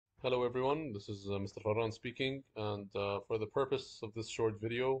Hello everyone, this is Mr. Farran speaking, and for the purpose of this short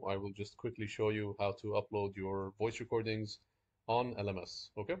video, I will just quickly show you how to upload your voice recordings on LMS.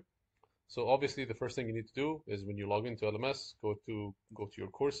 Okay, so obviously the first thing you need to do is when you log into LMS, go to your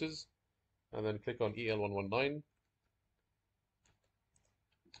courses, and then click on EL119,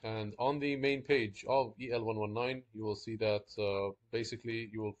 and on the main page of EL119, you will see that basically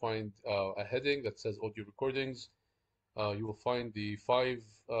you will find a heading that says audio recordings. You will find the five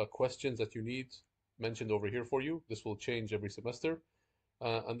questions that you need mentioned over here for you. This will change every semester.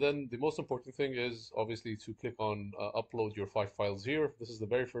 And then the most important thing is obviously to click on upload your five files here. This is the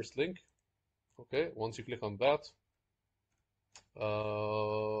very first link. Okay, once you click on that,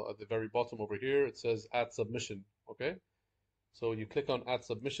 at the very bottom over here, it says add submission. Okay, so you click on add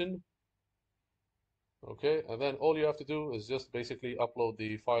submission. Okay, and then all you have to do is just basically upload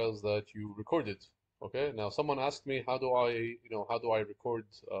the files that you recorded. Okay, now someone asked me, how do I record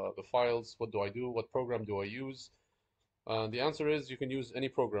the files? What do I do? What program do I use? And the answer is you can use any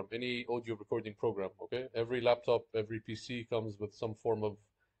program, any audio recording program. Okay, every laptop, every PC comes with some form of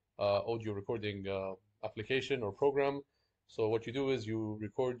audio recording application or program. So what you do is you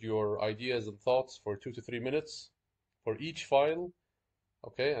record your ideas and thoughts for 2 to 3 minutes for each file.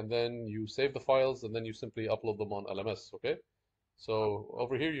 Okay, and then you save the files and then you simply upload them on LMS. Okay. So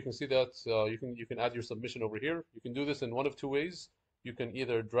over here you can see that you can add your submission over here. You can do this in one of two ways. You can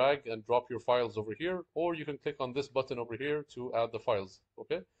either drag and drop your files over here, or you can click on this button over here to add the files.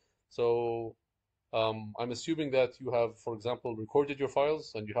 Okay, so I'm assuming that you have, for example, recorded your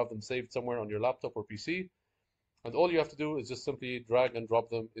files and you have them saved somewhere on your laptop or PC, and all you have to do is just simply drag and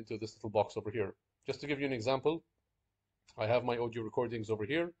drop them into this little box over here. Just to give you an example, I have my audio recordings over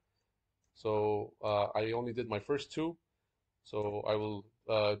here. So I only did my first two. So I will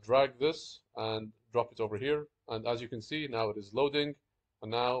drag this and drop it over here. And as you can see, now it is loading. And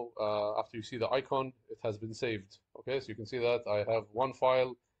now, after you see the icon, it has been saved. Okay, so you can see that I have one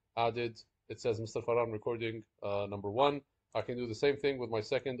file added. It says Mr. Farhan recording number 1. I can do the same thing with my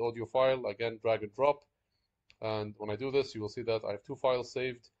second audio file. Again, drag and drop. And when I do this, you will see that I have two files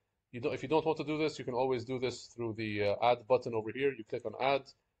saved. If you don't want to do this, you can always do this through the add button over here. You click on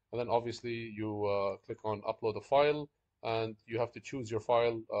add, and then obviously you click on upload a file, and you have to choose your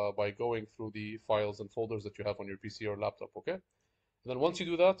file by going through the files and folders that you have on your PC or laptop. Okay, and then once you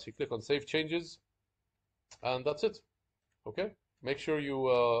do that, you click on save changes, and that's it. Okay, make sure you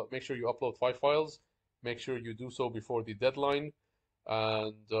upload five files. Make sure you do so before the deadline.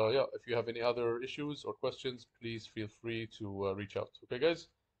 And yeah, if you have any other issues or questions, please feel free to reach out. Okay, guys.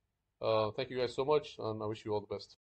 Thank you guys so much, and I wish you all the best.